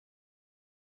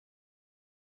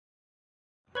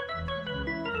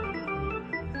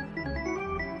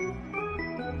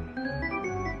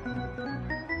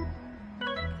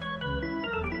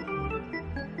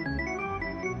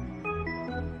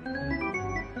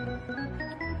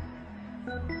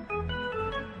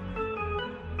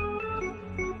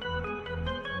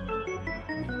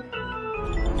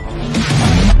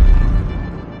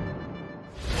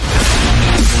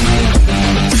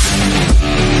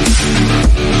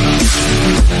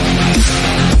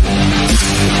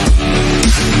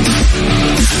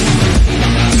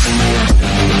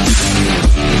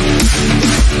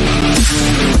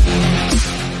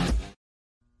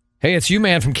Hey, it's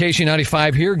you-man from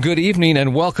KC95 here. Good evening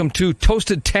and welcome to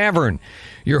Toasted Tavern.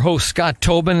 Your host, Scott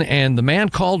Tobin, and the man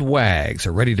called Wags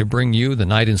are ready to bring you the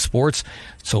night in sports.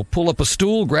 So pull up a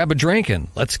stool, grab a drink, and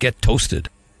let's get toasted.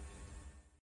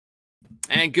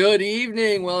 And good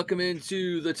evening. Welcome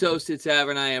into the Toasted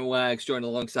Tavern. I am Wags, joined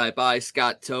alongside by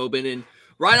Scott Tobin. And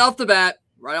right off the bat,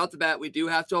 we do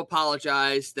have to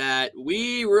apologize that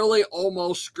we really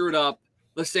almost screwed up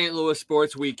the St. Louis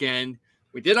sports weekend.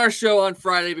 We did our show on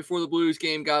Friday before the Blues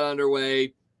game got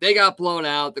underway. They got blown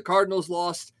out. The Cardinals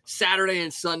lost Saturday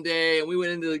and Sunday, and we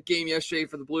went into the game yesterday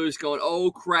for the Blues going,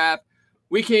 oh, crap.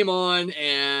 We came on,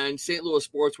 and St. Louis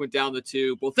sports went down the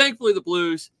tube. Well, thankfully, the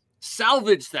Blues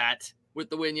salvaged that with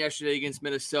the win yesterday against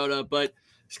Minnesota. But,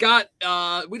 Scott,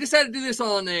 we decided to do this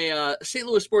on a St.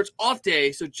 Louis sports off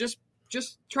day, so just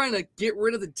trying to get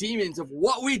rid of the demons of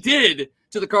what we did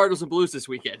to the Cardinals and Blues this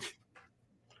weekend.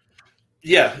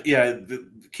 Yeah.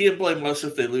 Can't blame us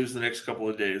if they lose the next couple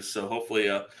of days. So hopefully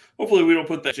we don't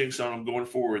put that jinx on them going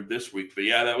forward this week. But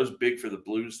yeah, that was big for the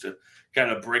Blues to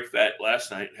kind of break that last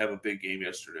night and have a big game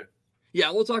yesterday. Yeah,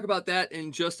 we'll talk about that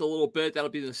in just a little bit. That'll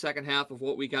be the second half of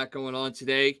what we got going on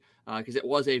today because it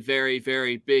was a very,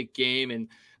 very big game and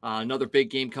another big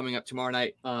game coming up tomorrow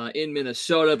night in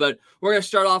Minnesota. But we're going to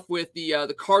start off with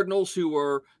the Cardinals, who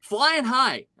were flying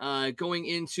high going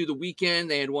into the weekend.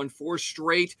 They had won 4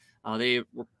 straight. They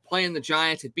were playing the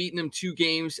Giants, had beaten them 2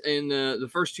 games in the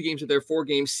first 2 games of their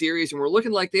 4-game series, and were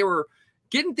looking like they were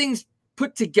getting things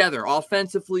put together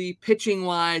offensively,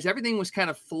 pitching-wise. Everything was kind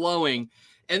of flowing.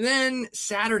 And then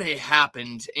Saturday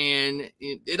happened, and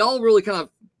it all really kind of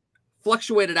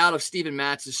fluctuated out of Steven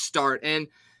Matz's start. And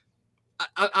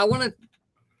I want to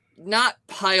not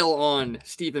pile on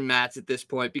Steven Matz at this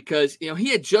point because, he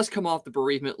had just come off the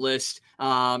bereavement list.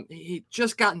 He'd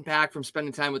just gotten back from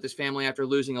spending time with his family after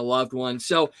losing a loved one.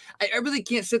 So I really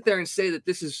can't sit there and say that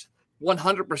this is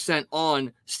 100%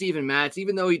 on Steven Matz,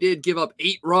 even though he did give up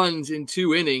 8 runs in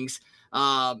 2 innings.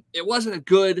 It wasn't a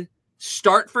good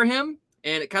start for him,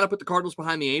 and it kind of put the Cardinals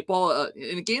behind the 8 ball.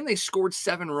 In a game they scored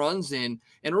 7 runs in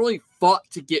and really fought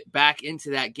to get back into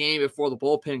that game before the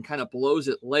bullpen kind of blows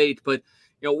it late. But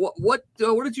what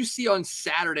did you see on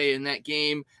Saturday in that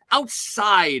game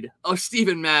outside of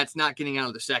Steven Matz not getting out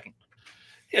of the second?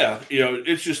 Yeah,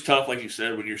 it's just tough, like you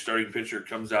said, when your starting pitcher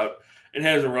comes out and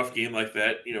has a rough game like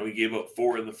that. He gave up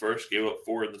 4 in the first, gave up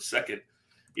 4 in the second.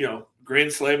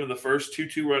 Grand slam in the first, 2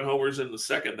 2-run homers in the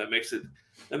second. That makes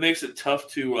it tough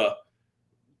to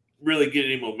really get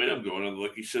any momentum going on.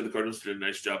 Like you said, the Cardinals did a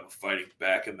nice job of fighting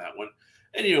back in that one.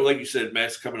 And, like you said,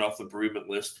 Matt's coming off the bereavement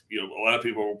list. A lot of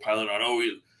people were piling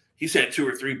on, he's had 2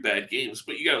 or 3 bad games.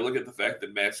 But you got to look at the fact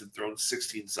that Matt's had thrown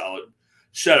 16 solid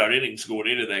shutout innings going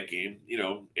into that game,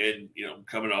 and,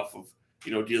 coming off of,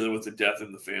 dealing with the death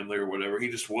in the family or whatever. He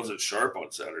just wasn't sharp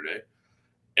on Saturday.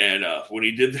 And when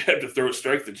he did have to throw a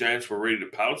strike, the Giants were ready to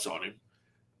pounce on him.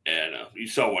 And you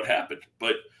saw what happened.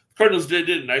 But the Cardinals did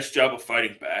a nice job of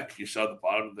fighting back. You saw the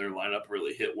bottom of their lineup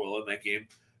really hit well in that game.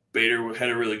 Bader had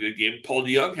a really good game. Paul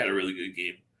DeJong had a really good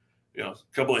game. A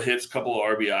couple of hits, couple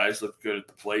of RBIs, looked good at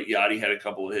the plate. Yachty had a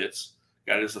couple of hits,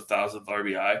 got his 1,000th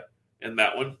RBI in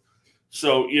that one.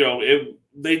 So,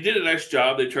 they did a nice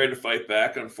job. They tried to fight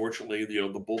back. Unfortunately, the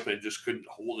bullpen just couldn't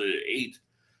hold it at 8.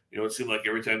 It seemed like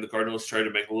every time the Cardinals tried to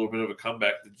make a little bit of a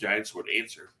comeback, the Giants would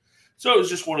answer. So it was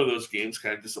just one of those games,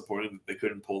 kind of disappointing that they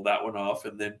couldn't pull that one off.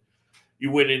 And then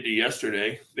you went into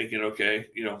yesterday thinking, okay,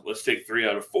 let's take 3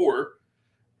 out of 4.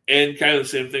 And kind of the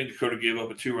same thing. Dakota gave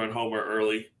up a 2-run homer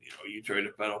early. You tried to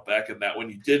battle back in that one.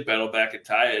 You did battle back and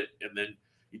tie it, and then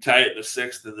you tie it in the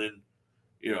 6th, and then,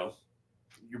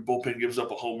 your bullpen gives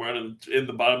up a home run in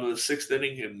the bottom of the 6th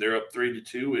inning, and they're up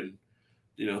 3-2, and,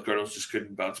 the Cardinals just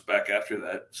couldn't bounce back after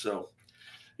that. So,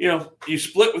 you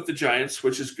split with the Giants,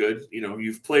 which is good.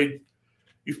 You've played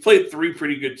 3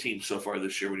 pretty good teams so far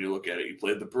this year when you look at it. You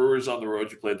played the Brewers on the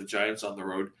road. You played the Giants on the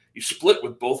road. You split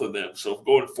with both of them. So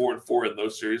going 4-4 in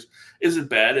those series isn't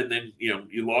bad. And then,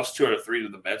 you lost 2 out of 3 to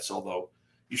the Mets, although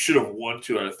you should have won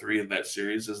 2 out of 3 in that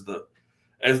series as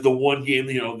the one game,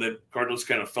 that Cardinals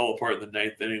kind of fell apart in the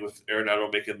 9th inning with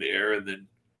Arenado making the error.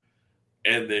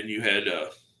 And then you had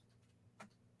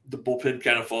the bullpen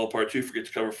kind of fall apart too, forget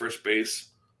to cover first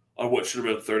base on what should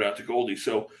have been the 3rd out to Goldie.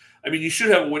 So, you should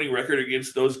have a winning record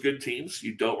against those good teams.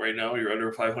 You don't right now. You're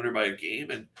under 500 by a game,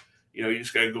 and you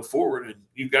just got to go forward. And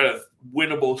you've got a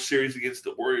winnable series against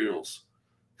the Orioles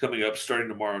coming up starting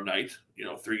tomorrow night.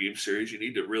 3-game series. You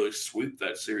need to really sweep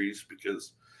that series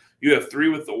because you have 3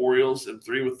 with the Orioles and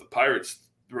 3 with the Pirates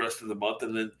the rest of the month,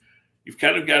 and then you've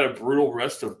kind of got a brutal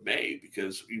rest of May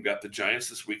because you've got the Giants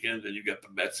this weekend, then you've got the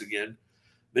Mets again.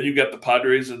 Then you've got the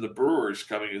Padres and the Brewers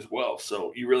coming as well.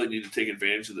 So you really need to take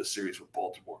advantage of this series with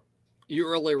Baltimore. You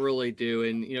really, really do.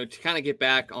 And, to kind of get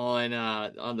back on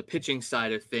the pitching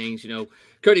side of things,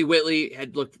 Cody Whitley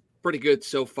had looked pretty good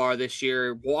so far this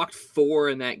year. Walked 4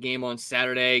 in that game on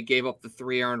Saturday, gave up the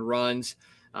 3 earned runs,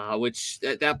 which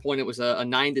at that point it was a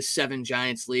 9-7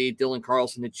 Giants lead. Dylan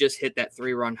Carlson had just hit that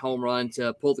 3-run home run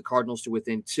to pull the Cardinals to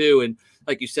within 2. And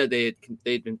like you said, they'd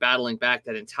been battling back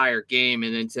that entire game.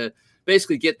 And then to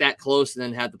basically get that close and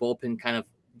then have the bullpen kind of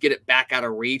get it back out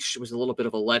of reach was a little bit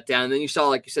of a letdown. And then you saw,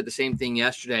 like you said, the same thing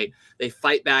yesterday. They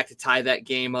fight back to tie that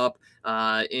game up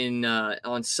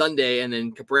on Sunday, and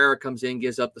then Cabrera comes in,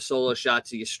 gives up the solo shot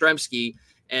to Yastrzemski,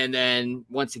 and then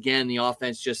once again the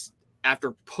offense just,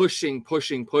 after pushing,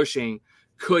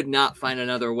 could not find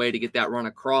another way to get that run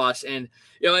across. And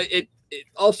it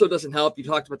also doesn't help. You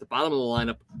talked about the bottom of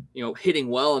the lineup, hitting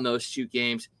well in those 2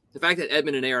 games. The fact that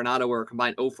Edman and Arenado were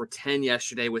combined 0 for 10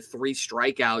 yesterday with 3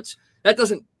 strikeouts, that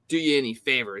doesn't do you any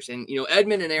favors. And,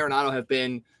 Edman and Arenado have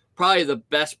been probably the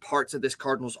best parts of this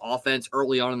Cardinals offense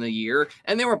early on in the year.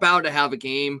 And they were bound to have a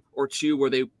game or 2 where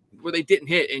they didn't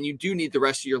hit. And you do need the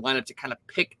rest of your lineup to kind of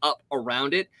pick up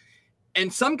around it.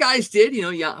 And some guys did.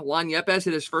 Juan Yepes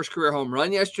hit his first career home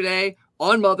run yesterday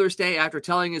on Mother's Day after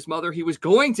telling his mother he was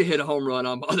going to hit a home run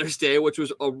on Mother's Day, which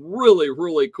was a really,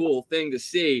 really cool thing to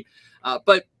see.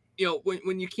 But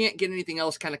when you can't get anything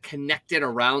else kind of connected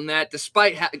around that,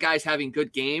 despite guys having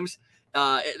good games,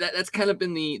 that's kind of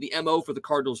been the MO for the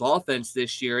Cardinals offense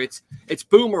this year. It's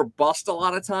boom or bust a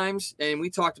lot of times. And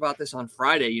we talked about this on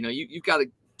Friday. You've got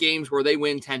games where they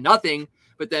win 10-0,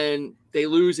 but then they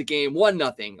lose a game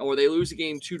 1-0, or they lose a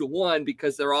game 2-1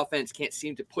 because their offense can't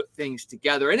seem to put things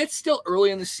together. And it's still early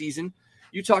in the season.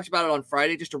 You talked about it on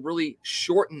Friday, just a really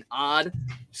short and odd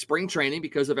spring training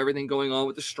because of everything going on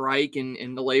with the strike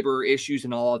and the labor issues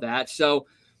and all of that. So,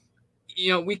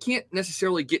 we can't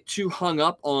necessarily get too hung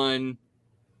up on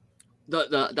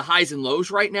the highs and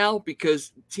lows right now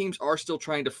because teams are still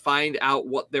trying to find out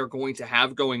what they're going to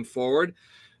have going forward.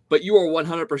 But you are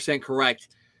 100% correct.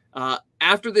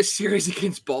 After this series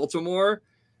against Baltimore,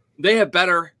 they have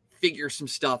better figure some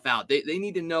stuff out. They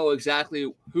need to know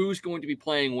exactly who's going to be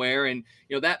playing where. And,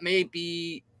 that may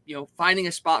be, finding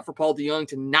a spot for Paul DeJong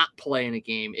to not play in a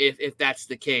game if that's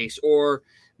the case, or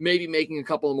maybe making a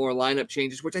couple of more lineup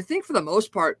changes, which I think for the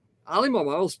most part, Ali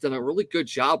Marmol's done a really good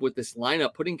job with this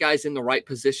lineup, putting guys in the right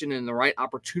position and the right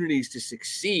opportunities to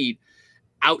succeed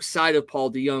outside of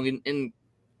Paul DeJong. And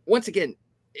once again,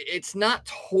 it's not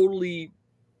totally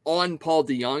on Paul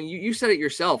DeJong. You said it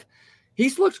yourself.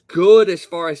 He's looked good as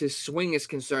far as his swing is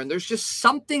concerned. There's just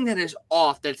something that is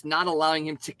off that's not allowing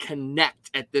him to connect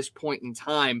at this point in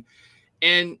time.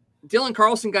 And Dylan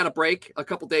Carlson got a break a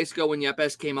couple days ago when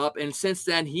Yepes came up, and since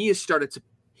then he has started to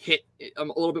hit a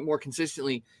little bit more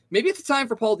consistently. Maybe it's time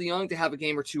for Paul DeJong to have a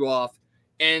game or 2 off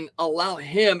and allow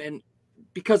him, and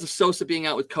because of Sosa being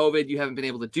out with COVID, you haven't been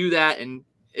able to do that, and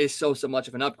is Sosa much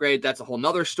of an upgrade? That's a whole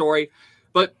nother story.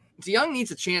 But DeJong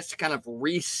needs a chance to kind of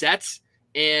reset.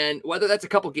 And whether that's a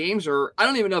couple games, or I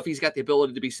don't even know if he's got the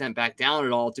ability to be sent back down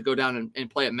at all to go down and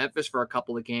play at Memphis for a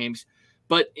couple of games.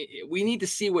 But we need to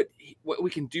see what we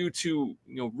can do to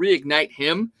reignite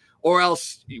him, or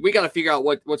else we got to figure out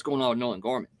what's going on with Nolan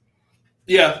Gorman.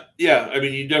 Yeah. I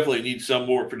mean, you definitely need some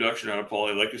more production out of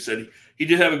Paulie. Like you said, he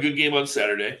did have a good game on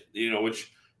Saturday.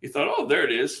 Which you thought, oh, there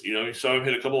it is. You saw him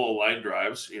hit a couple of line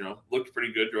drives. Looked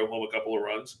pretty good. Drove home a couple of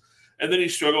runs, and then he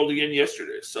struggled again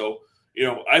yesterday. So.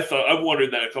 I've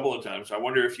wondered that a couple of times. I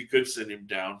wonder if you could send him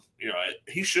down.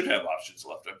 He should have options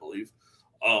left, I believe.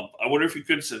 I wonder if you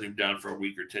could send him down for a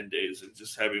week or 10 days and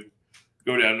just have him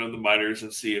go down to the minors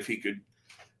and see if he could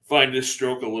find his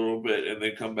stroke a little bit and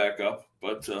then come back up.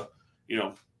 But,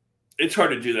 it's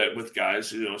hard to do that with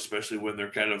guys, especially when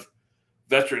they're kind of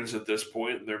veterans at this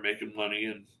point and they're making money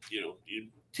and,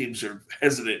 teams are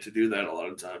hesitant to do that a lot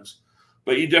of times.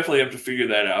 But you definitely have to figure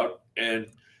that out. And,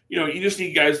 you just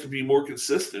need guys to be more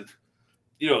consistent.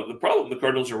 The problem the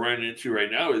Cardinals are running into right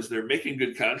now is they're making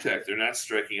good contact. They're not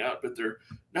striking out, but they're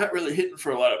not really hitting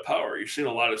for a lot of power. You're seeing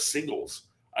a lot of singles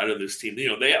out of this team.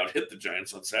 They out-hit the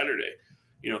Giants on Saturday.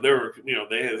 They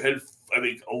had I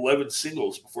think 11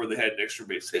 singles before they had an extra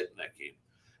base hit in that game.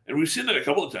 And we've seen that a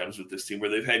couple of times with this team where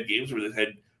they've had games where they've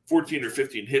had 14 or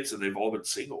 15 hits and they've all been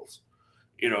singles.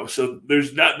 So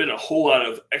there's not been a whole lot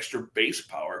of extra base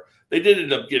power. They did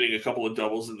end up getting a couple of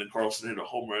doubles, and then Carlson hit a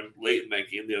home run late in that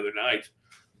game the other night.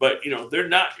 But, they're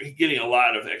not getting a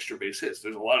lot of extra base hits.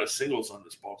 There's a lot of singles on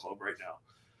this ball club right now.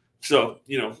 So,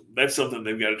 that's something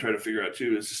they've got to try to figure out,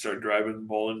 too, is to start driving the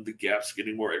ball into the gaps,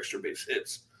 getting more extra base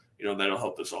hits. That'll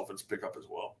help this offense pick up as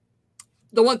well.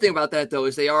 The one thing about that, though,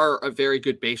 is they are a very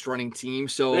good base running team.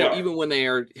 So even when they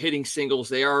are hitting singles,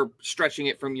 they are stretching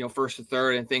it from, first to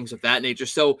third and things of that nature.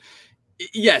 So,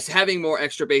 yes, having more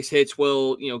extra base hits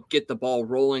will, get the ball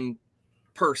rolling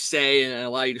per se and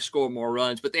allow you to score more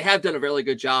runs. But they have done a really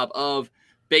good job of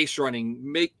base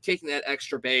running, taking that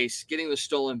extra base, getting the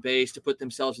stolen base to put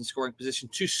themselves in scoring position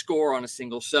to score on a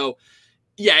single. So,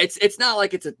 yeah, it's not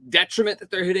like it's a detriment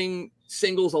that they're hitting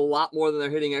singles a lot more than they're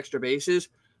hitting extra bases,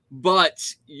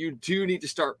 but you do need to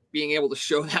start being able to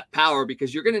show that power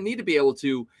because you're going to need to be able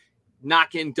to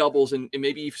knock in doubles and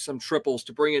maybe some triples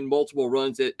to bring in multiple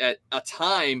runs at a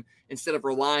time instead of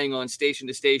relying on station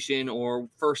to station or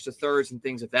first to thirds and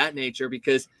things of that nature,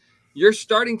 because you're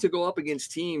starting to go up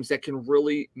against teams that can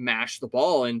really mash the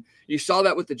ball. And you saw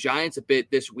that with the Giants a bit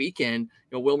this weekend.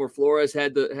 Wilmer Flores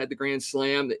had the grand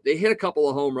slam. They hit a couple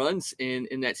of home runs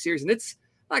in that series. And it's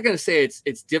not going to say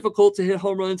it's difficult to hit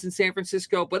home runs in San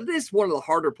Francisco, but it is one of the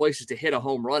harder places to hit a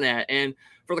home run at. And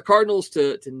for the Cardinals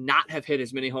to not have hit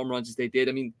as many home runs as they did,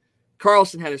 I mean,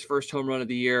 Carlson had his first home run of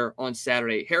the year on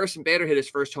Saturday. Harrison Bader hit his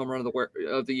first home run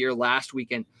of the year last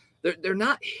weekend. They're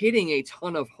not hitting a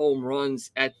ton of home runs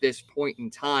at this point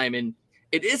in time, and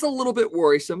it is a little bit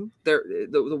worrisome.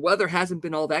 The weather hasn't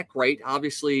been all that great.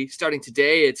 Obviously, starting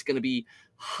today, it's going to be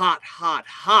hot,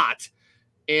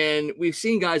 and we've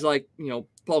seen guys like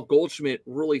Paul Goldschmidt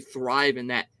really thrive in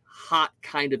that hot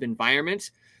kind of environment.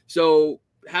 So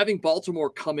having Baltimore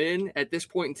come in at this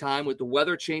point in time with the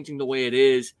weather changing the way it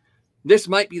is, this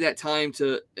might be that time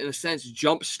to, in a sense,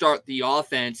 jumpstart the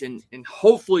offense, and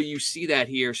hopefully you see that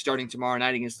here starting tomorrow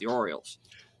night against the Orioles.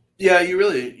 Yeah, you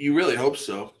really hope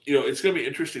so. It's going to be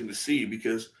interesting to see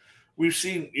because we've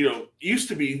seen, used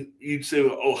to be you'd say,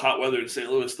 oh, hot weather in St.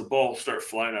 Louis, the ball start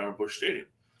flying out of Busch Stadium,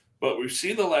 but we've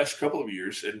seen the last couple of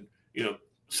years, and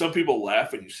some people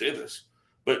laugh when you say this,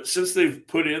 but since they've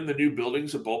put in the new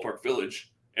buildings at Ballpark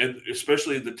Village, and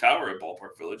especially the tower at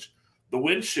Ballpark Village, the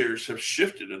wind shears have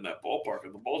shifted in that ballpark,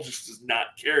 and the ball just does not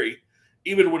carry,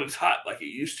 even when it's hot like it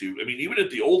used to. I mean, even at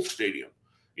the old stadium,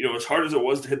 as hard as it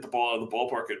was to hit the ball out of the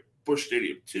ballpark at Busch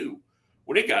Stadium too,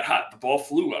 when it got hot, the ball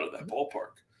flew out of that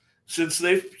ballpark. Since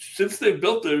they've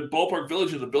built the Ballpark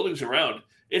Village and the buildings around,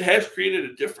 it has created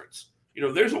a difference.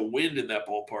 There's a wind in that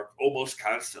ballpark almost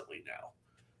constantly now,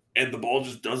 and the ball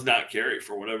just does not carry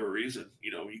for whatever reason.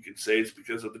 You can say it's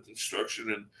because of the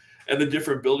construction and the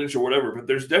different buildings or whatever, but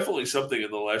there's definitely something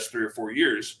in the last 3 or 4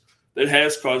 years that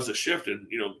has caused a shift. And,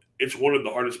 it's one of the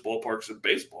hardest ballparks in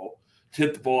baseball to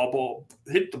hit the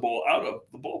ball out of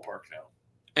the ballpark now.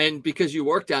 And because you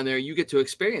work down there, you get to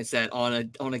experience that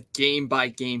on a game by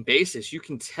game basis. You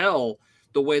can tell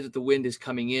the way that the wind is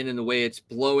coming in and the way it's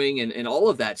blowing and all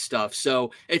of that stuff.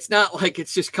 So it's not like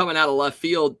it's just coming out of left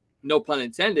field, no pun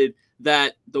intended,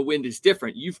 that the wind is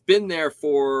different. You've been there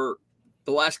for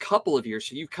the last couple of years,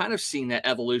 so you've kind of seen that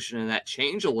evolution and that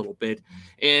change a little bit.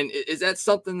 And is that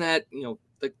something that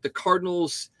the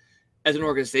Cardinals as an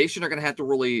organization are going to have to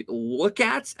really look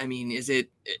at? I mean, is it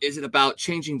about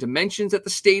changing dimensions at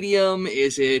the stadium?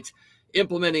 Is it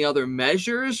implementing other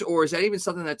measures, or is that even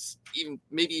something that's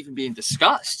maybe being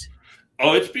discussed?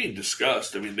 Oh, it's being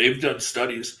discussed. I mean, they've done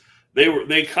studies.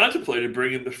 They contemplated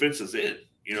bringing the fences in.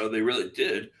 They really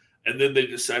did. And then they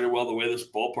decided, well, the way this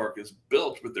ballpark is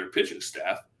built with their pitching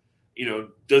staff,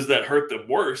 does that hurt them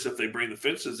worse if they bring the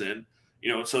fences in?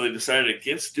 And so they decided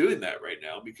against doing that right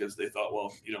now because they thought,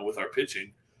 well, with our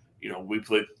pitching, we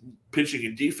play pitching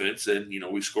and defense and,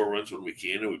 we score runs when we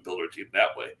can and we build our team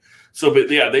that way. So,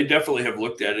 but yeah, they definitely have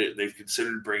looked at it and they've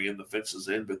considered bringing the fences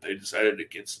in, but they decided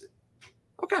against it.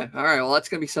 Okay. All right. Well, that's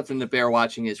going to be something to bear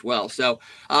watching as well. So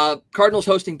Cardinals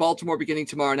hosting Baltimore beginning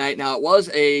tomorrow night. Now, it was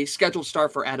a scheduled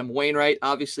start for Adam Wainwright.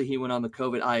 Obviously, he went on the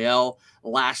COVID IL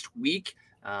last week.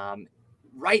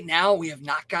 Right now, we have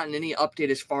not gotten any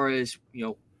update as far as,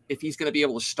 if he's going to be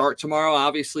able to start tomorrow.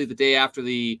 Obviously, the day after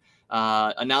the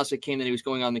announcement came that he was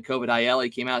going on the COVID IL, he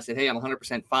came out and said, hey, I'm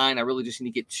 100% fine. I really just need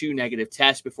to get 2 negative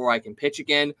tests before I can pitch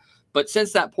again. But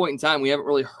since that point in time, we haven't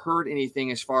really heard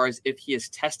anything as far as if he has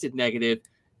tested negative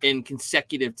in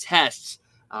consecutive tests.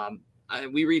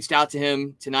 We reached out to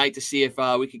him tonight to see if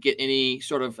we could get any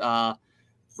sort of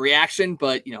reaction,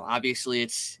 but obviously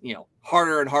it's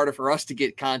harder and harder for us to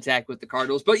get contact with the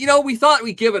Cardinals. But we thought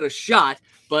we'd give it a shot.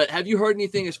 But have you heard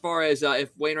anything as far as if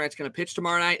Wainwright's going to pitch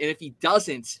tomorrow night, and if he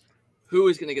doesn't, who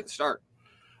is going to get the start?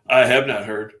 I have not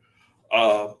heard.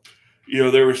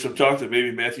 There was some talk that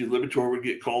maybe Matthew Liberatore would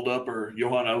get called up or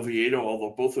Johan Oviedo,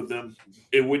 although both of them,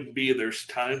 it wouldn't be their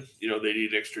time. They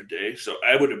need an extra day. So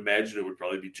I would imagine it would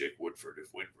probably be Jake Woodford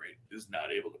if Wainwright is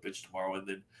not able to pitch tomorrow, and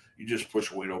then you just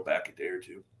push Oviedo back a day or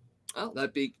two. Well,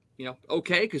 that'd be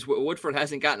okay, because Woodford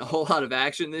hasn't gotten a whole lot of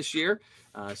action this year.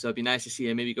 So it'd be nice to see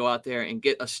him maybe go out there and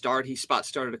get a start. He spot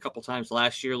started a couple times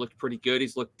last year, looked pretty good.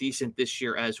 He's looked decent this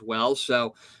year as well.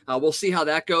 So we'll see how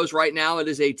that goes. Right now, it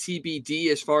is a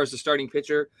TBD as far as the starting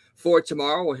pitcher for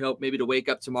tomorrow. We'll hope maybe to wake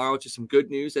up tomorrow to some good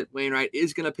news that Wainwright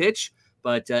is going to pitch.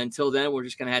 But until then, we're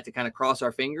just going to have to kind of cross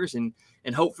our fingers and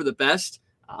hope for the best.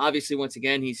 Obviously, once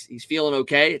again, he's feeling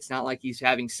okay. It's not like he's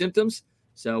having symptoms.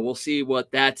 So we'll see what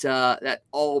that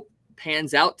all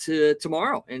pans out to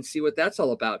tomorrow and see what that's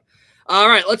all about. All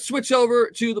right, let's switch over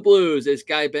to the Blues as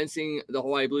Guy Bensing, the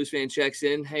Hawaii Blues fan, checks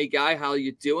in. Hey, Guy, how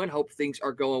you doing? Hope things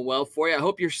are going well for you. I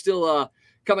hope you're still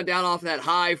coming down off that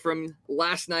high from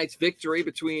last night's victory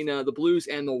between the Blues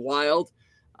and the Wild.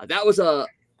 That was an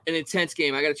intense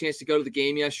game. I got a chance to go to the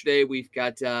game yesterday. We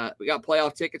got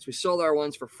playoff tickets. We sold our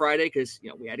ones for Friday because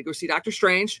we had to go see Doctor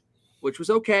Strange, which was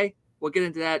okay. We'll get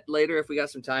into that later if we got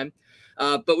some time.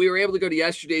 But we were able to go to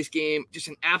yesterday's game. Just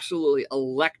an absolutely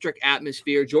electric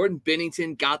atmosphere. Jordan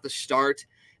Binnington got the start,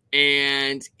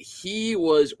 and he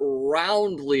was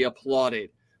roundly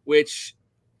applauded, which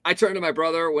I turned to my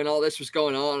brother when all this was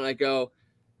going on, and I go,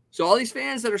 so all these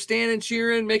fans that are standing,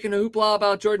 cheering, making a hoopla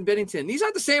about Jordan Binnington, these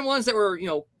aren't the same ones that were,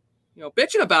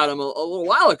 bitching about him a little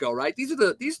while ago, right? These are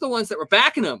the ones that were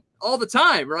backing him all the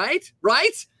time, right?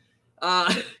 Right?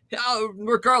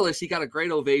 Regardless, he got a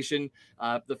great ovation.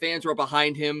 The fans were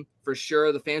behind him for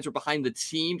sure. The fans were behind the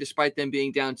team, despite them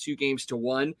being down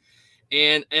 2-1.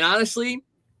 And honestly,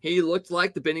 he looked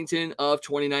like the Binnington of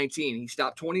 2019. He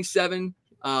stopped 27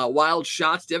 wild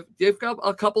shots, did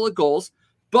a couple of goals,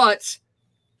 but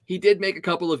he did make a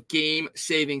couple of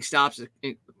game-saving stops,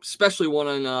 especially one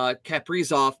on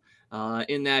Kaprizov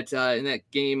in that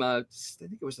game. I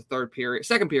think it was the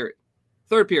second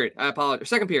period. I apologize.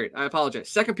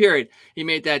 Second period, he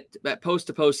made that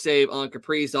post-to-post save on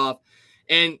Kaprizov.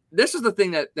 And this is the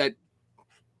thing that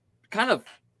kind of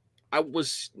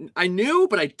I knew,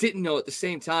 but I didn't know at the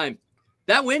same time.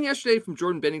 That win yesterday from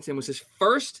Jordan Binnington was his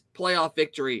first playoff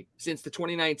victory since the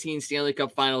 2019 Stanley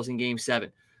Cup Finals in Game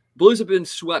 7. Blues have been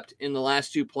swept in the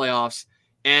last two playoffs,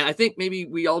 and I think maybe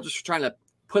we all just trying to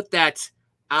put that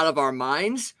out of our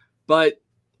minds, but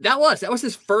that was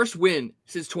his first win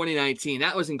since 2019.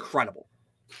 That was incredible.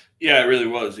 Yeah, it really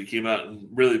was. He came out and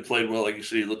really played well. Like you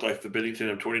said, he looked like the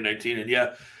Binnington of 2019. And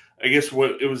yeah, I guess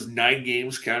it was 9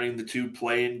 games, counting the 2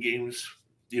 play-in games,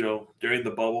 during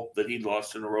the bubble that he'd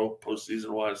lost in a row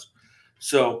postseason-wise.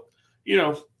 So,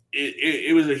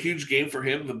 it was a huge game for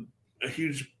him, a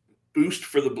huge boost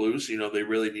for the Blues. They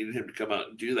really needed him to come out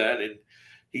and do that. And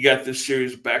he got this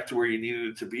series back to where he needed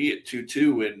it to be at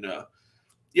 2-2. And,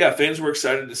 yeah, fans were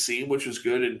excited to see him, which was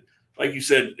good. And like you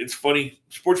said, it's funny.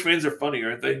 Sports fans are funny,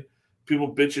 aren't they?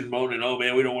 People bitch and moan and, oh,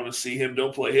 man, we don't want to see him.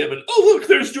 Don't play him. And, oh, look,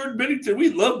 there's Jordan Binnington. We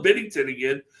love Binnington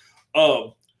again.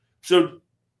 So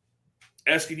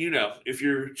asking you now, if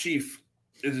you're Chief,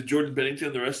 is it Jordan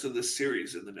Binnington the rest of this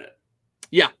series in the net?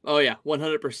 Yeah. Oh, yeah,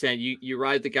 100%. You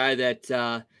ride the guy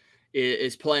that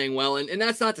is playing well. And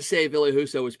that's not to say Ville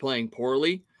Husso was playing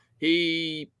poorly.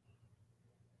 He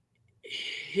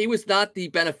was not the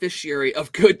beneficiary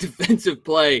of good defensive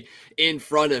play in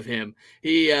front of him.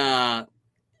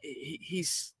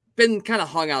 He's been kind of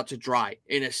hung out to dry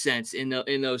in a sense in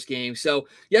those games. So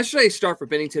yesterday's start for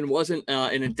Binnington wasn't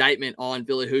an indictment on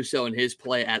Ville Husso and his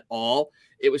play at all.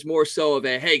 It was more so of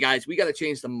hey guys, we got to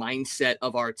change the mindset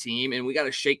of our team and we got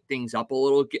to shake things up a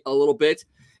little bit.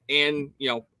 And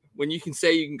when you can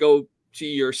say you can go to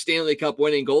your Stanley Cup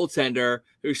winning goaltender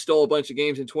who stole a bunch of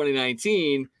games in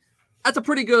 2019. That's a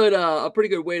pretty good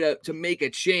way to make a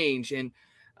change, and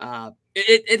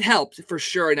it helped for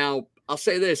sure. Now I'll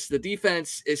say this: the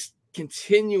defense is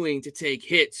continuing to take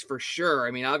hits for sure.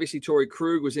 I mean, obviously Torrey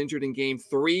Krug was injured in Game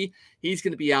 3; he's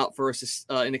going to be out for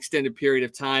an extended period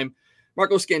of time.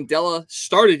 Marco Scandella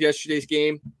started yesterday's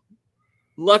game,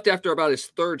 left after about his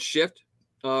third shift,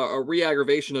 a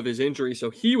re-aggravation of his injury, so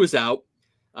he was out.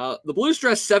 The Blues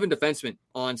dressed 7 defensemen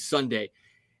on Sunday.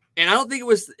 And I don't think it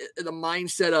was the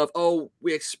mindset of,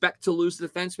 we expect to lose the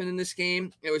defenseman in this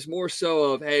game. It was more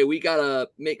so of, hey, we got to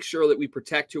make sure that we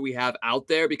protect who we have out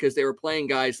there because they were playing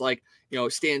guys like,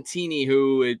 Stantini,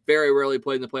 who had very rarely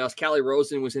played in the playoffs. Calle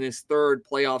Rosen was in his 3rd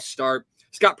playoff start.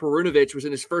 Scott Perunovich was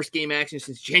in his first game action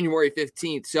since January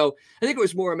 15th. So I think it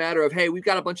was more a matter of, hey, we've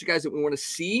got a bunch of guys that we want to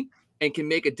see and can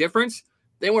make a difference.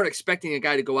 They weren't expecting a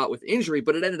guy to go out with injury,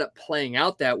 but it ended up playing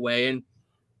out that way. And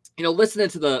listening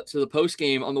to the post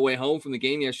game on the way home from the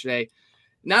game yesterday,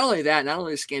 not only the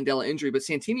Scandella injury, but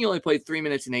Santini only played 3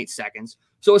 minutes and 8 seconds.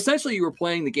 So essentially, you were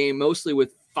playing the game mostly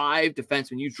with 5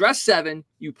 defensemen. You dressed 7,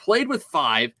 you played with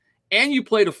 5, and you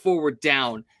played a forward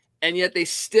down, and yet they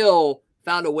still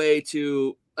found a way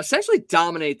to essentially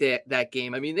dominate that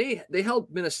game. I mean, they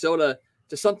held Minnesota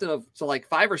to like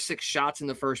 5 or 6 shots in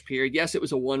the first period. Yes, it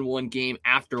was a 1-1 game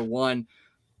after one,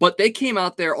 but they came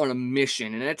out there on a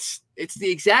mission, and it's the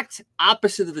exact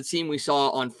opposite of the team we saw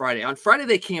on Friday. On Friday,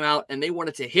 they came out and they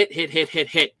wanted to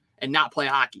hit, and not play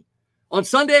hockey. On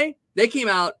Sunday, they came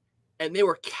out and they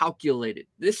were calculated.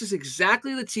 This is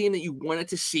exactly the team that you wanted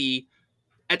to see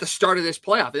at the start of this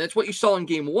playoff, and that's what you saw in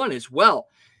game one as well.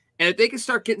 And if they can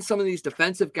start getting some of these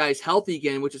defensive guys healthy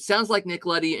again, which it sounds like Nick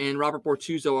Leddy and Robert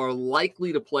Bortuzzo are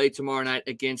likely to play tomorrow night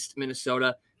against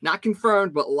Minnesota, not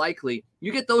confirmed, but likely.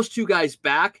 You get those two guys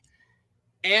back,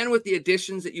 and with the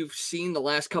additions that you've seen the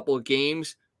last couple of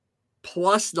games,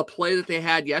 plus the play that they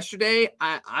had yesterday,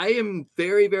 I am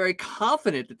very, very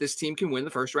confident that this team can win the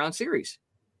first round series.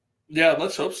 Yeah,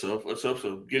 let's hope so. Let's hope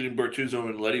so. Getting Bortuzzo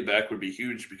and Leddy back would be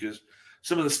huge, because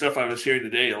some of the stuff I was hearing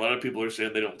today, a lot of people are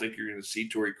saying they don't think you're going to see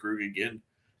Torrey Krug again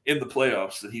in the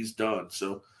playoffs, that he's done.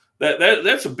 So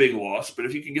that's a big loss. But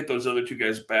if you can get those other two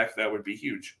guys back, that would be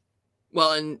huge.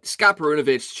 Well, and Scott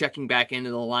Perunovich checking back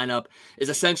into the lineup is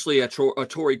essentially a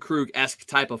Torrey Krug-esque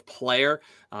type of player.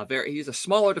 He's a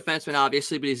smaller defenseman,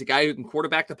 obviously, but he's a guy who can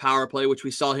quarterback the power play, which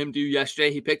we saw him do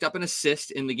yesterday. He picked up an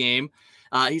assist in the game.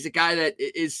 He's a guy that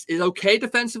is okay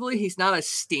defensively. He's not a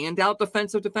standout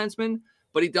defensive defenseman,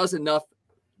 but he does enough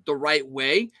the right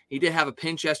way. He did have a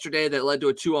pinch yesterday that led to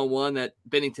a 2-on-1 that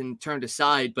Bennington turned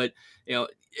aside, but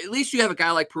at least you have a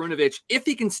guy like Perunovich, if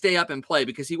he can stay up and play,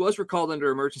 because he was recalled under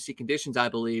emergency conditions, I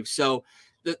believe. So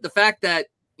the fact that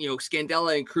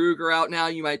Scandella and Krug are out now,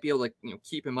 you might be able to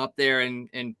keep him up there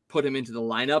and put him into the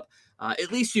lineup.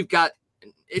 At least you've got,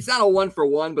 it's not a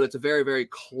 1-for-1, but it's a very, very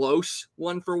close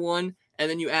 1-for-1. And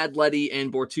then you add Leddy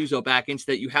and Bortuzzo back into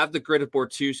that. You have the grit of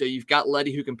Bortuzzo. You've got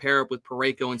Leddy who can pair up with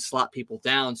Parayko and slot people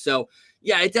down. So,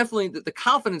 yeah, it definitely, the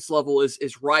confidence level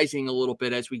is rising a little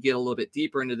bit as we get a little bit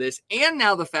deeper into this. And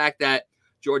now the fact that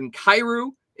Jordan Kyrou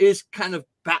is kind of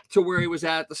back to where he was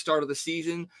at the start of the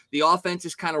season. The offense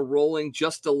is kind of rolling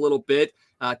just a little bit.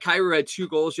 Kyrou had 2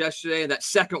 goals yesterday, and that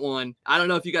second one, I don't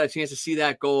know if you got a chance to see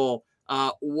that goal.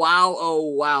 Wow,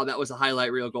 oh, wow, that was a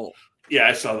highlight reel goal. Yeah,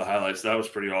 I saw the highlights. That was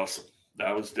pretty awesome.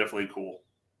 That was definitely cool.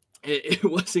 It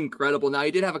was incredible. Now,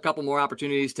 he did have a couple more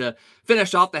opportunities to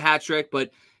finish off the hat trick, but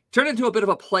turned into a bit of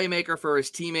a playmaker for his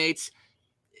teammates.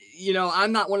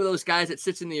 I'm not one of those guys that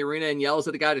sits in the arena and yells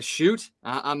at a guy to shoot.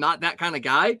 I'm not that kind of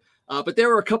guy. But there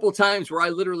were a couple of times where I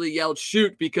literally yelled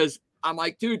shoot, because I'm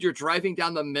like, dude, you're driving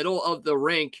down the middle of the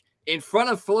rink in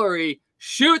front of Fleury.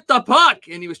 Shoot the puck.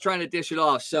 And he was trying to dish it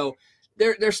off. So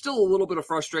there's still a little bit of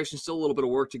frustration, still a little bit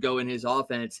of work to go in his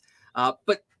offense.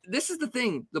 But this is the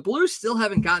thing. The Blues still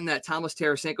haven't gotten that Thomas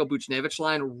Tarasenko-Buchnevich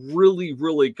line really,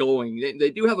 really going. They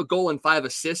do have a goal and 5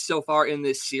 assists so far in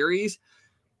this series,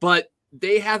 but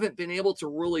they haven't been able to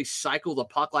really cycle the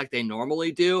puck like they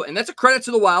normally do. And that's a credit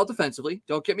to the Wild defensively.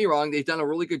 Don't get me wrong. They've done a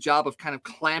really good job of kind of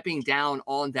clamping down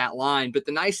on that line. But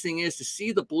the nice thing is to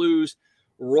see the Blues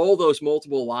roll those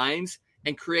multiple lines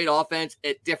and create offense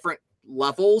at different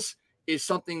levels is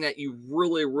something that you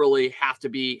really, really have to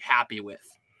be happy with.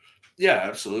 Yeah,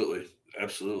 absolutely.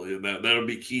 Absolutely. And that'll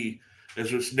be key,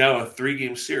 as it's now a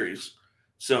 3-game series.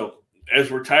 So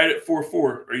as we're tied at 4-4,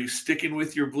 are you sticking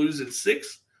with your Blues at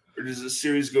 6, or does the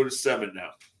series go to 7 now?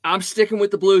 I'm sticking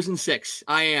with the Blues in 6.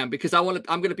 I am, because I'm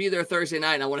going to be there Thursday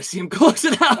night and I want to see them close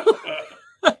it out.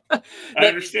 I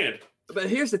understand. But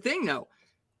here's the thing, though.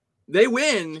 They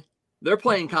win, they're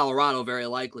playing Colorado very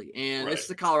likely. And This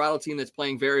is a Colorado team that's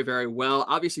playing very, very well.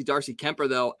 Obviously, Darcy Kemper,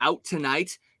 though, out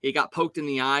tonight. He got poked in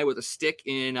the eye with a stick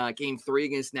in Game 3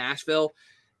 against Nashville.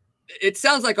 It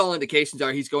sounds like all indications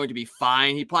are he's going to be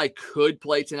fine. He probably could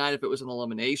play tonight if it was an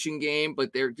elimination game,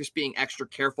 but they're just being extra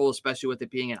careful, especially with it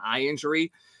being an eye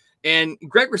injury. And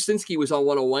Greg Rusinski was on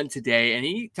 101 today, and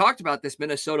he talked about this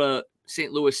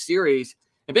Minnesota-St. Louis series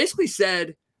and basically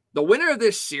said the winner of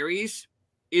this series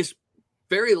is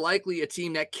very likely a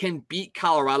team that can beat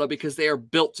Colorado because they are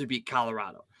built to beat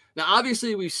Colorado. Now,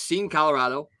 obviously, we've seen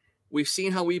Colorado. We've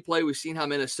seen how we play. We've seen how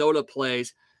Minnesota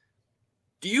plays.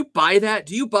 Do you buy that?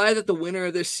 Do you buy that the winner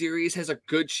of this series has a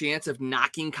good chance of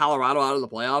knocking Colorado out of the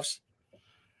playoffs?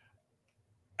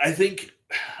 I think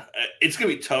it's going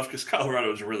to be tough because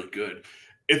Colorado is really good.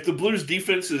 If the Blues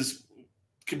defense is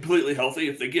completely healthy,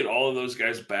 if they get all of those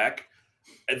guys back,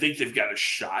 I think they've got a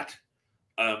shot.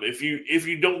 If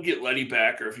you don't get Leddy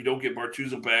back, or if you don't get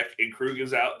Bortuzzo back and Krug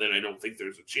is out, then I don't think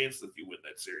there's a chance that you win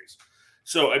that series.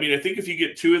 So, I mean, I think if you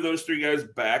get 2 of those 3 guys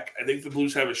back, I think the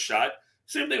Blues have a shot.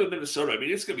 Same thing with Minnesota. I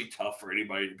mean, it's going to be tough for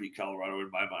anybody to beat Colorado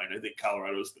in my mind. I think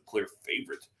Colorado is the clear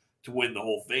favorite to win the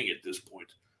whole thing at this point.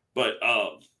 But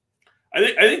I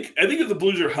think if the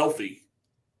Blues are healthy,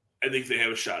 I think they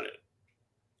have a shot at it.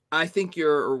 I think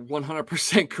you're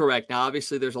 100% correct. Now,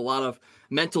 obviously, there's a lot of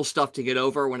mental stuff to get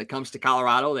over when it comes to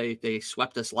Colorado. They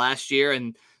swept us last year,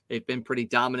 and they've been pretty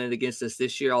dominant against us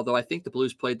this year, although I think the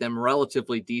Blues played them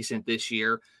relatively decent this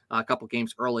year, a couple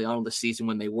games early on in the season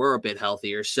when they were a bit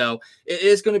healthier. So it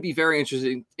is going to be very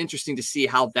interesting to see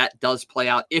how that does play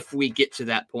out if we get to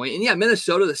that point. And yeah,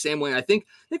 Minnesota the same way. I think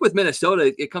with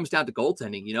Minnesota, it comes down to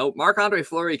goaltending. You know, Marc-Andre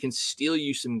Fleury can steal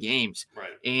you some games. Right.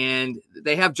 And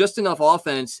they have just enough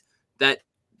offense that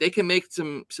they can make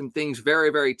some things very,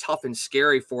 very tough and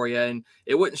scary for you. And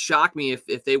it wouldn't shock me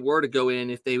if they were to go in,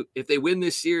 if they win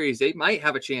this series, they might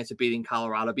have a chance of beating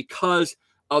Colorado because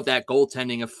of that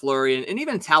goaltending of Fleury and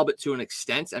even Talbot to an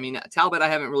extent. I mean, Talbot, I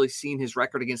haven't really seen his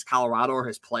record against Colorado or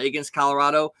his play against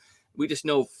Colorado. We just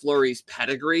know Fleury's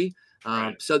pedigree.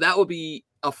 Right. So that will be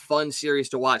a fun series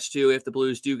to watch too if the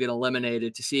Blues do get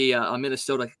eliminated, to see a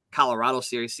Minnesota-Colorado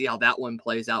series, see how that one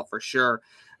plays out for sure.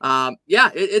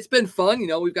 It's been fun. You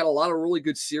know, we've got a lot of really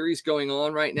good series going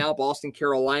on right now. Boston,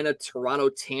 Carolina, Toronto,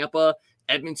 Tampa,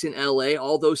 Edmonton, LA.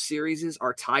 All those series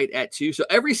are tied at 2. So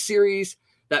every series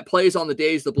that plays on the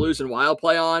days the Blues and Wild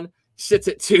play on sits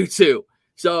at 2-2.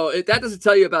 So if that doesn't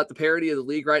tell you about the parity of the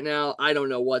league right now, I don't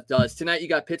know what does. Tonight you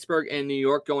got Pittsburgh and New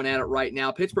York going at it right now.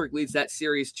 Pittsburgh leads that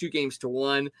series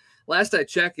 2-1. Last I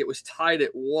checked, it was tied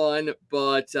at 1,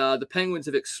 but the Penguins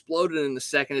have exploded in the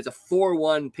second. It's a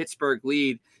 4-1 Pittsburgh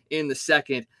lead in the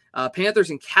second. Panthers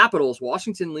and Capitals,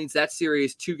 Washington leads that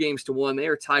series 2-1. They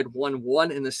are tied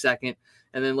 1-1 in the second.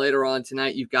 And then later on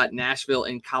tonight, you've got Nashville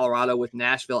and Colorado, with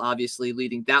Nashville obviously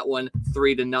leading that one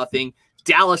 3-0.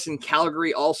 Dallas and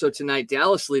Calgary also tonight.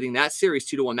 Dallas leading that series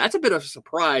 2-1. That's a bit of a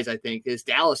surprise, I think, is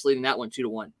Dallas leading that one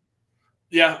 2-1.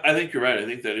 Yeah, I think you're right. I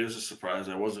think that is a surprise.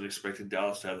 I wasn't expecting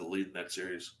Dallas to have the lead in that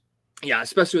series. Yeah,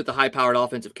 especially with the high-powered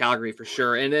offense of Calgary for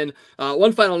sure. And then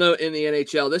one final note in the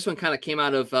NHL. This one kind of came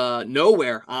out of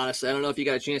nowhere, honestly. I don't know if you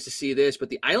got a chance to see this, but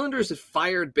the Islanders have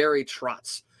fired Barry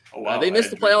Trotz. Oh, wow. They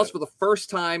missed the playoffs for the first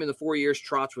time in the 4 years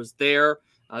Trotz was there.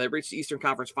 They reached the Eastern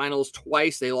Conference Finals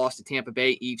twice. They lost to Tampa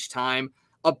Bay each time.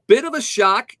 A bit of a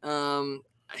shock. It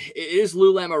is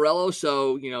Lou Lamoriello,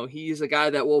 so he's a guy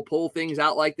that will pull things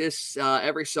out like this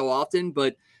every so often.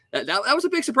 But that was a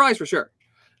big surprise for sure.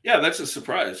 Yeah, that's a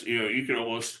surprise. You can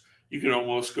almost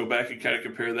go back and kind of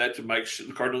compare that to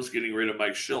the Cardinals getting rid of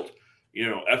Mike Schilt.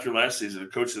 After last season, a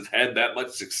coach that's had that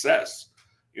much success.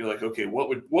 You're like, okay, what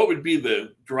would be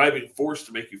the driving force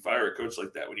to make you fire a coach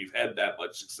like that when you've had that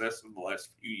much success in the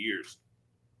last few years?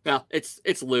 Yeah, it's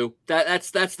Lou.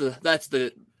 That's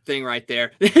the thing right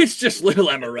there. It's just Lou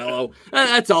Lamoriello.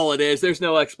 That's all it is. There's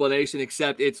no explanation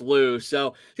except it's Lou.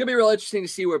 So it's gonna be real interesting to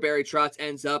see where Barry Trotz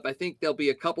ends up. I think there'll be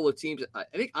a couple of teams. I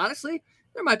think honestly,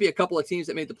 there might be a couple of teams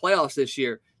that made the playoffs this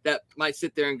year that might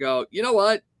sit there and go, you know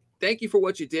what? Thank you for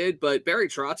what you did, but Barry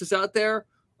Trotz is out there.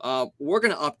 We're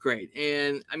going to upgrade.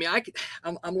 And I mean,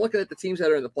 I'm looking at the teams that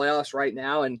are in the playoffs right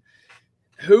now, and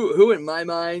who in my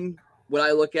mind would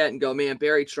I look at and go, man,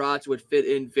 Barry Trotz would fit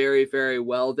in very, very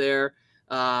well there.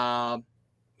 I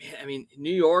mean,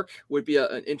 New York would be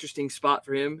an interesting spot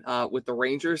for him with the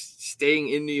Rangers staying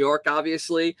in New York,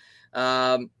 obviously.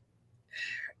 Toronto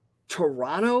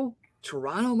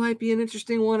might be an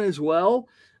interesting one as well.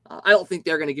 I don't think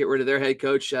they're going to get rid of their head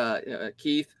coach,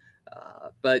 Keith.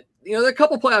 But there are a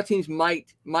couple playoff teams might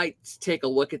take a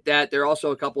look at that. There are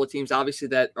also a couple of teams, obviously,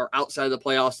 that are outside of the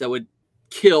playoffs that would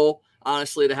kill,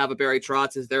 honestly, to have a Barry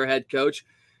Trotz as their head coach.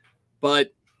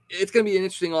 But it's going to be an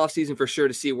interesting offseason for sure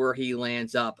to see where he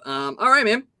lands up. All right,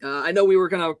 man. I know we were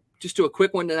going to just do a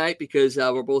quick one tonight because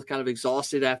we're both kind of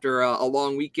exhausted after a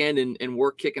long weekend and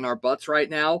we're kicking our butts right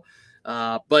now.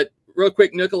 But real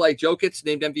quick, Nikola Jokic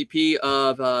named MVP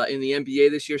of in the NBA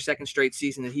this year, second straight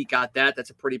season that he got that. That's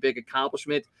a pretty big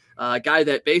accomplishment. A guy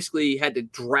that basically had to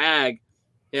drag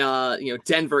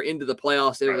Denver into the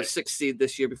playoffs. They were the 6th seed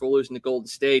this year before losing to Golden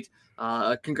State.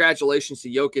 Congratulations to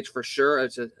Jokic for sure.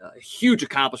 It's a huge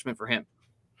accomplishment for him.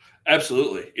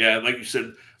 Absolutely. Yeah. And like you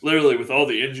said, literally with all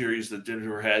the injuries that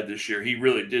Denver had this year, he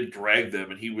really did drag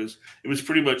them. And it was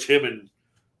pretty much him, and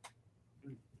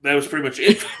that was pretty much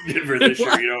it for Denver this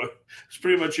year. It's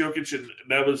pretty much Jokic, and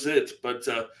that was it. But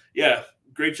yeah,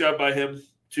 great job by him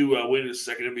to win his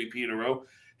second MVP in a row.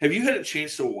 Have you had a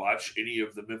chance to watch any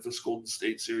of the Memphis Golden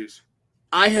State series?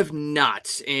 I have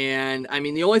not. And I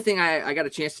mean, the only thing I got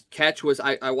a chance to catch was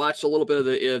I watched a little bit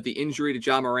of the injury to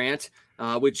Ja Morant,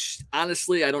 which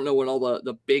honestly, I don't know what all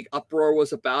the big uproar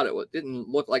was about. It didn't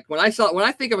look like when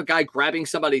I think of a guy grabbing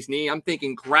somebody's knee, I'm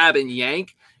thinking grab and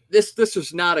yank. This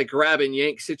was not a grab and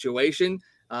yank situation.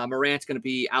 Morant's going to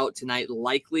be out tonight,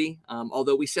 likely.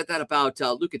 Although we said that about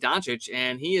Luka Doncic,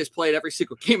 and he has played every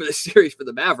single game of the series for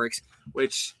the Mavericks,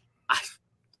 which,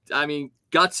 I mean,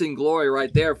 guts and glory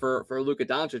right there for Luka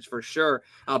Doncic for sure.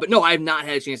 But no, I have not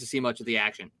had a chance to see much of the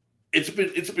action. It's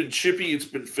been chippy. It's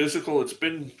been physical. It's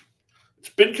been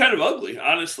kind of ugly,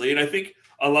 honestly. And I think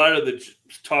a lot of the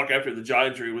talk after the jaw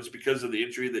injury was because of the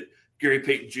injury that Gary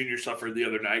Payton Jr. suffered the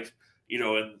other night.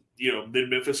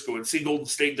 Mid-Memphis going, see, Golden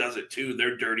State does it too.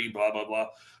 They're dirty, blah, blah, blah.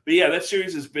 But yeah, that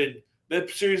series has been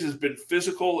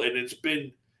physical and it's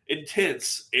been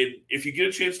intense. And if you get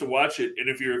a chance to watch it, and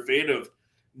if you're a fan of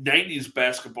 90s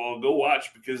basketball, go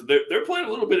watch, because they're playing a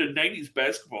little bit of 90s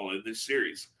basketball in this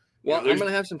series. Well, I'm going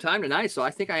to have some time tonight, so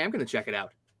I think I am going to check it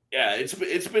out. Yeah, it's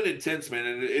been intense, man,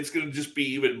 and it's going to just be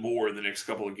even more in the next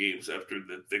couple of games after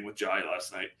the thing with Jai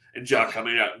last night, and Ja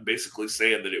coming out and basically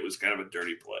saying that it was kind of a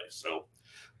dirty play. So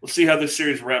we'll see how this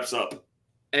series wraps up.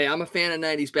 Hey, I'm a fan of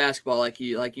 90s basketball, like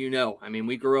you know. I mean,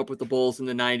 we grew up with the Bulls in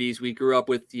the 90s. We grew up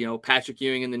with, Patrick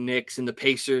Ewing and the Knicks and the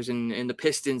Pacers and the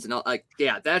Pistons and all.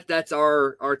 That's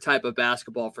our type of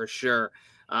basketball for sure.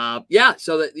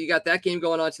 So that you got that game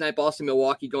going on tonight. Boston,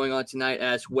 Milwaukee going on tonight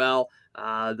as well.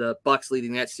 The Bucks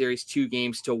leading that series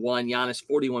 2-1. Giannis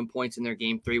 41 points in their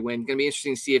Game 3 win. Going to be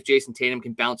interesting to see if Jason Tatum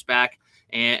can bounce back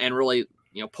and really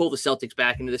pull the Celtics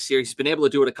back into the series. He's been able to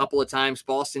do it a couple of times.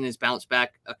 Boston has bounced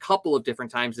back a couple of different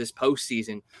times this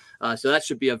postseason. So that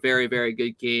should be a very, very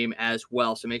good game as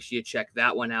well. So make sure you check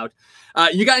that one out.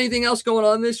 You got anything else going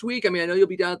on this week? I mean, I know you'll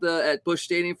be down at Busch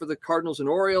Stadium for the Cardinals and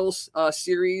Orioles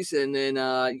series. And then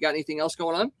you got anything else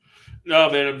going on? No,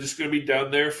 man, I'm just going to be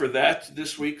down there for that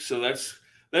this week. So that's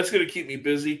going to keep me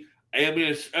busy. I am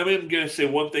going to say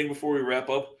one thing before we wrap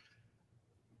up.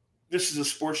 This is a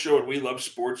sports show, and we love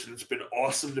sports, and it's been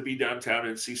awesome to be downtown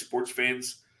and see sports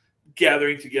fans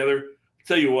gathering together. I'll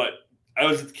tell you what, I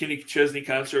was at the Kenny Chesney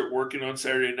concert working on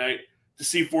Saturday night. To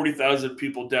see 40,000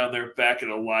 people down there back at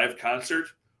a live concert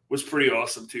was pretty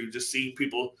awesome, too. Just seeing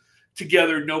people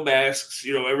together, no masks,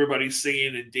 everybody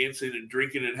singing and dancing and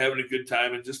drinking and having a good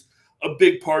time, and just a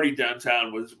big party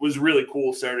downtown was really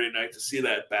cool Saturday night to see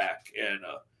that back. And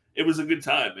it was a good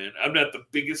time, man. I'm not the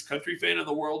biggest country fan in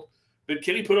the world, but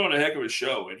Kenny put on a heck of a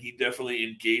show, and he definitely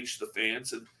engaged the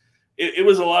fans, and it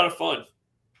was a lot of fun.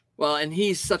 Well, and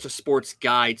he's such a sports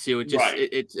guy, too.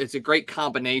 It's a great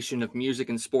combination of music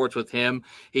and sports with him.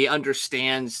 He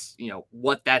understands,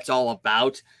 what that's all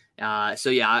about.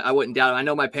 I wouldn't doubt it. I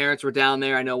know my parents were down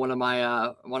there. I know one of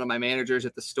my managers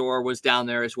at the store was down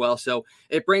there as well. So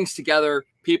it brings together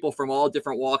people from all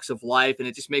different walks of life, and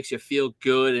it just makes you feel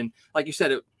good. And like you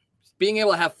said, being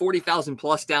able to have 40,000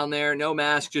 plus down there, no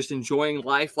mask, just enjoying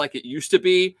life like it used to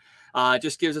be,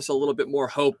 just gives us a little bit more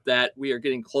hope that we are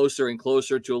getting closer and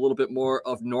closer to a little bit more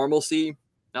of normalcy.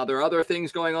 Now, there are other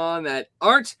things going on that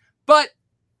aren't, but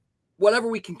whatever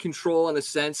we can control in a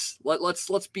sense,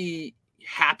 let's be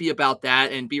happy about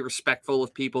that and be respectful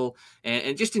of people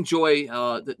and just enjoy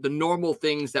the normal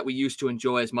things that we used to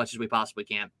enjoy as much as we possibly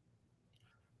can.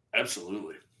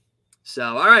 Absolutely. So,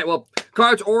 all right, well,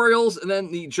 Cards, Orioles, and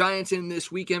then the Giants in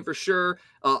this weekend for sure.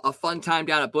 A fun time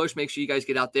down at Busch. Make sure you guys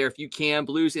get out there if you can.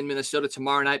 Blues in Minnesota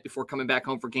tomorrow night before coming back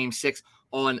home for Game 6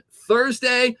 on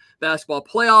Thursday. Basketball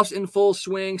playoffs in full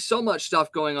swing. So much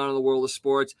stuff going on in the world of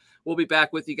sports. We'll be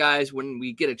back with you guys when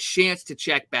we get a chance to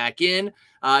check back in.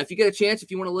 If you get a chance,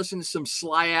 if you want to listen to some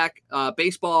SLIAC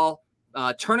baseball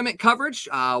tournament coverage,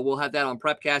 we'll have that on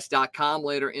prepcast.com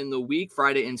later in the week,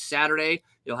 Friday and Saturday.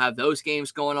 You'll have those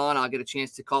games going on. I'll get a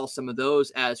chance to call some of those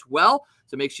as well.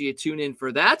 So make sure you tune in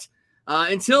for that.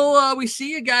 Until we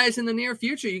see you guys in the near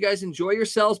future, you guys enjoy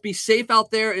yourselves. Be safe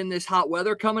out there in this hot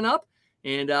weather coming up.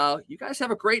 And you guys have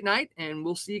a great night. And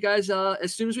we'll see you guys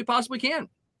as soon as we possibly can.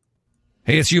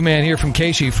 Hey, it's U-Man here from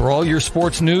Casey. For all your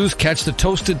sports news, catch the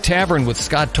Toasted Tavern with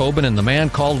Scott Tobin and the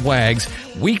Man Called Wags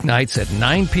weeknights at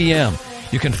 9 p.m.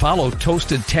 You can follow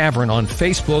Toasted Tavern on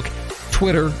Facebook,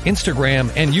 Twitter,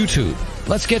 Instagram, and YouTube.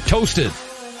 Let's get toasted.